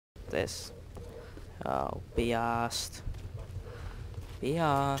this. Oh, be arsed. Be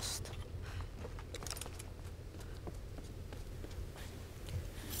arsed.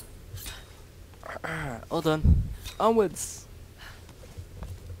 All done. Onwards.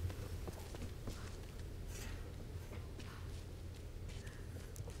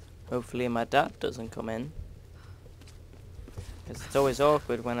 Hopefully my dad doesn't come in. Because it's always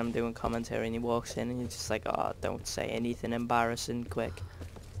awkward when I'm doing commentary and he walks in and he's just like, oh, don't say anything embarrassing, quick.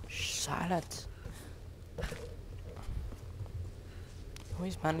 Silence.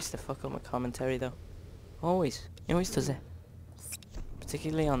 Always managed to fuck up my commentary though. Always. He always does it.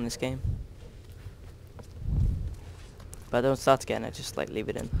 Particularly on this game. But I don't start again, I just like leave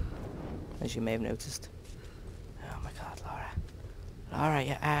it in. As you may have noticed. Oh my god, Laura. Laura,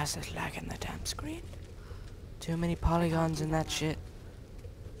 your ass is lagging the damn screen. Too many polygons in that shit.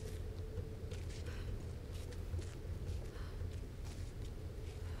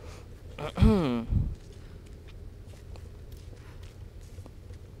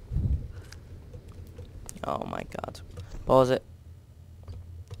 Oh my god. Pause it.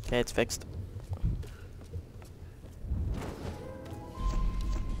 Okay, it's fixed.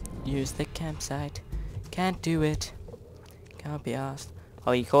 Use the campsite. Can't do it. Can't be asked.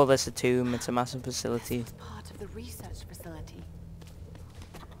 Oh, you call this a tomb? It's a massive facility. It's part of the research facility.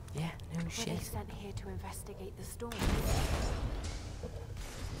 Yeah, no Were shit. they sent here to investigate the storm?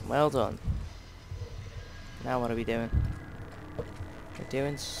 Well done. Now what are we doing? We're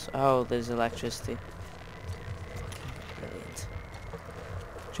doing oh, there's electricity. Brilliant.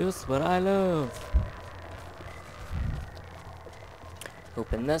 Just what I love.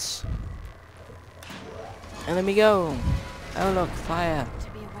 Open this. And then we go. Oh look, fire. To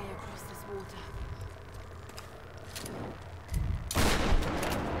be away across this water.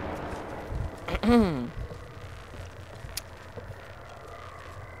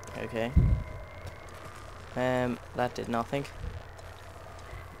 Okay. That did nothing.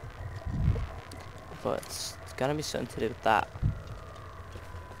 But it's gonna be something to do with that.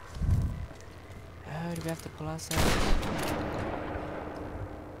 Oh, do we have to pull ourselves?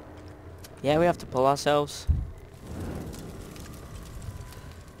 Yeah, we have to pull ourselves.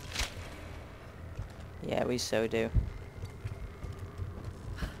 Yeah, we so do.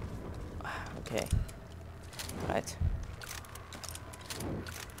 Okay. Right.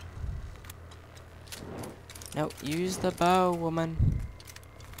 No, use the bow, woman.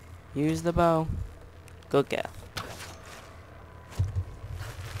 Use the bow. Good girl.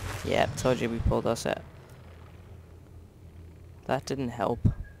 Yeah, told you we pulled our set. That didn't help.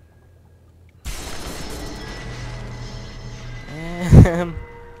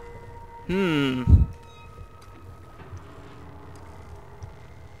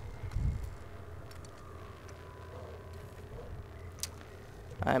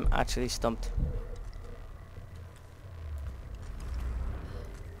 I'm actually stumped.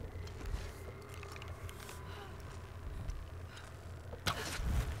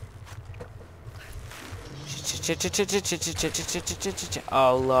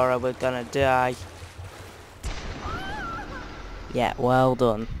 Oh, Laura, we're gonna die. Yeah, well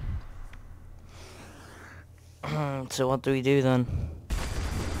done. So what do we do then?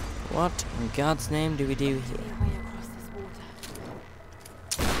 What in God's name do we do To be here? away across this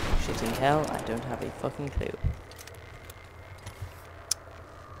water. Shitting hell, I don't have a fucking clue.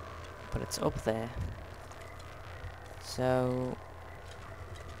 But it's up there. So...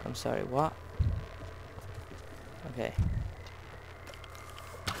 I'm sorry, what? Okay.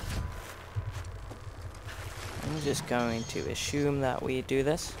 I'm just going to assume that we do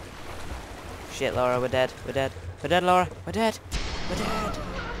this. Shit, Laura, we're dead. We're dead. We're dead, Laura. We're dead. We're dead.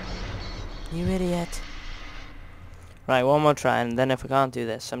 You idiot. Right, one more try, and then if I can't do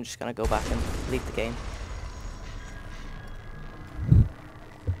this, I'm just gonna go back and delete the game.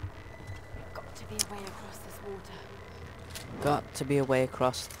 Got to be away across this water. Got to be a way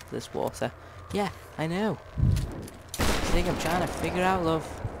across this water. Yeah, I know. I think I'm trying to figure out, love.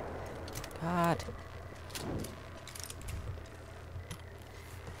 God.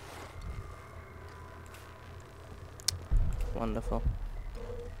 Wonderful.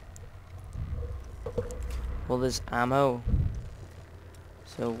 Well, there's ammo.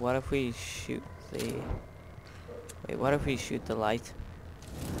 So what if we shoot the... Wait, what if we shoot the light?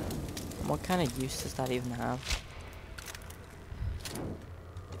 And what kind of use does that even have?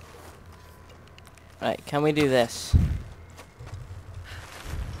 Right, can we do this?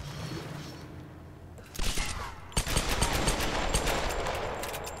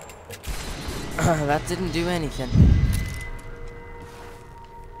 That didn't do anything.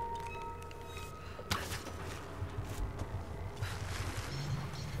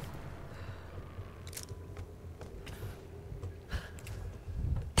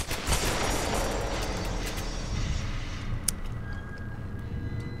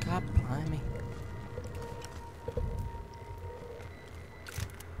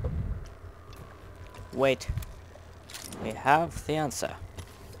 Wait. We have the answer.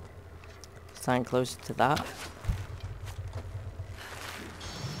 Stand closer to that.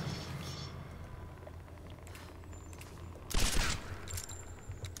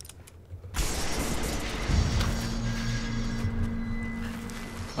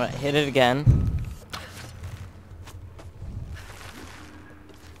 Right, hit it again.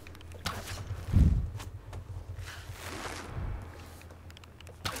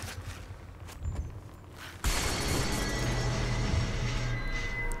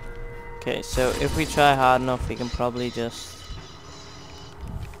 Okay, so if we try hard enough, we can probably just...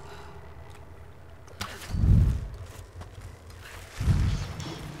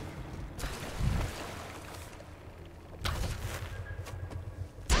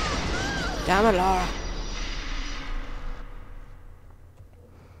 Damn it, Laura!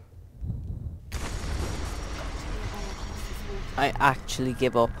 I actually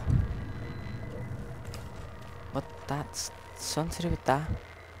give up. What? That's something to do with that?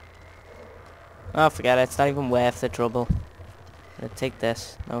 Oh, forget it. It's not even worth the trouble. I'm gonna take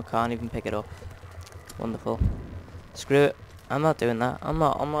this. No, can't even pick it up. Wonderful. Screw it. I'm not doing that. I'm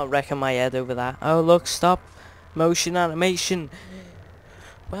not wrecking my head over that. Oh, look, stop. Motion animation.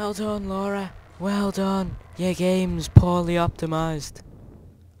 Well done, Laura. Well done. Your game's poorly optimized.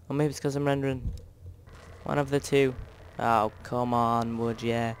 Or maybe it's because I'm rendering. One of the two. Oh, come on, would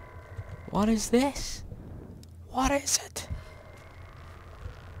ya? What is this? What is it?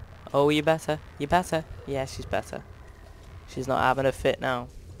 Oh, you better. You better. Yeah, she's better. She's not having a fit now.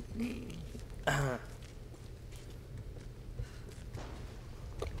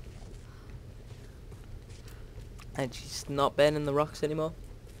 And she's not burning the rocks anymore.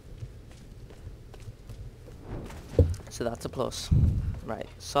 So that's a plus. Right,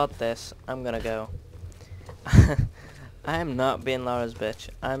 sod this. I'm gonna go. I am not being Laura's bitch.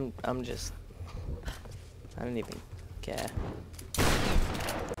 I'm just... I don't even care.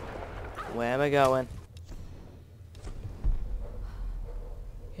 Where am I going?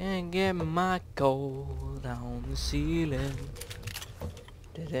 Can't get my gold on the ceiling.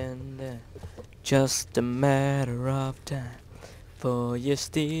 Just a matter of time for you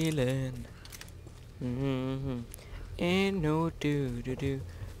stealing. Ain't no do-do-do.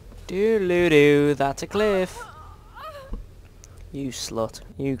 Do-do-do. That's a cliff. You slut.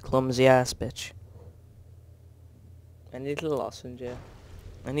 You clumsy ass bitch. I need a lozenge.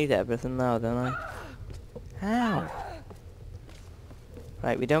 I need everything now, don't I? How?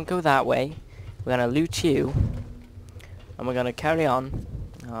 Right, we don't go that way. We're gonna loot you. And we're gonna carry on.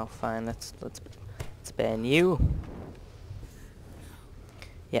 Oh, fine. Let's ban you.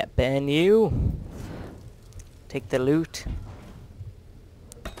 Yeah, ban you. Take the loot.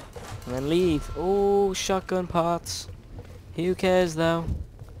 And then leave. Oh, shotgun parts. Who cares though?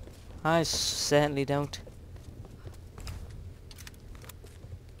 I certainly don't.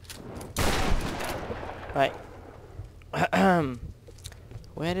 Right.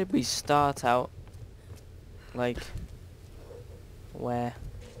 Where did we start out? Like, where?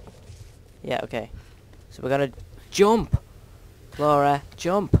 Yeah, okay. So we're gonna jump! Laura,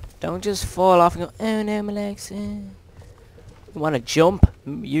 jump! Don't just fall off and go, oh no, my legs. You wanna jump?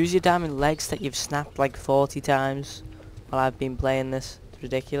 Use your damn legs that you've snapped like 40 times while I've been playing this. It's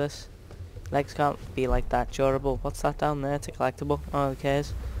ridiculous. Legs can't be like that durable. What's that down there? It's a collectible. Oh, who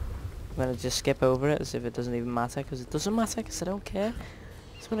cares? I'm gonna just skip over it as if it doesn't even matter, because it doesn't matter, because I don't care.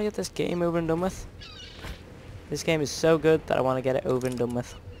 I just want to get this game over and done with. This game is so good that I want to get it over and done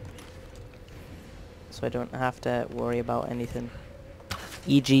with. So I don't have to worry about anything.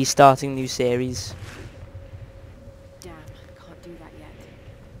 E.g. starting new series. Damn, can't do that yet.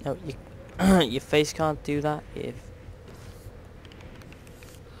 No, you your face can't do that if...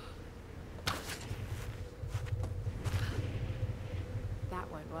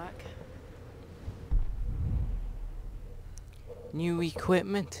 That won't work. New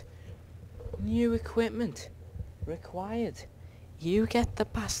equipment. New equipment. Required. You get the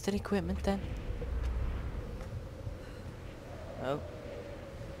bastard equipment then. Oh.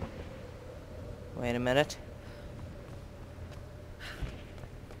 Wait a minute.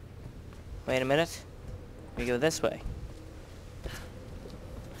 Wait a minute. We go this way.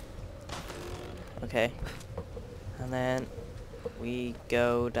 Okay. And then we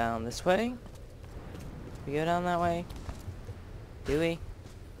go down this way. We go down that way. Do we?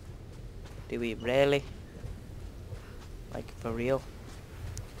 Do we really? Like, for real?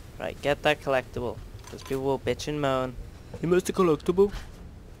 Right, get that collectible. Because people will bitch and moan. You missed a collectible?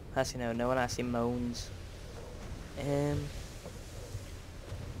 Actually, no one actually moans.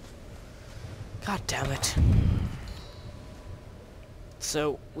 God damn it.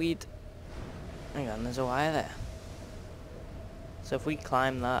 So, we'd Hang on, there's a wire there. So if we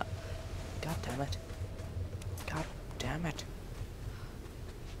climb that... God damn it. God damn it.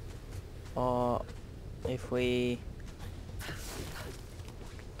 Or if we...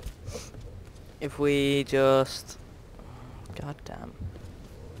 If we just... God damn.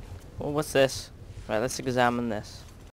 Well, what's this? Right, let's examine this.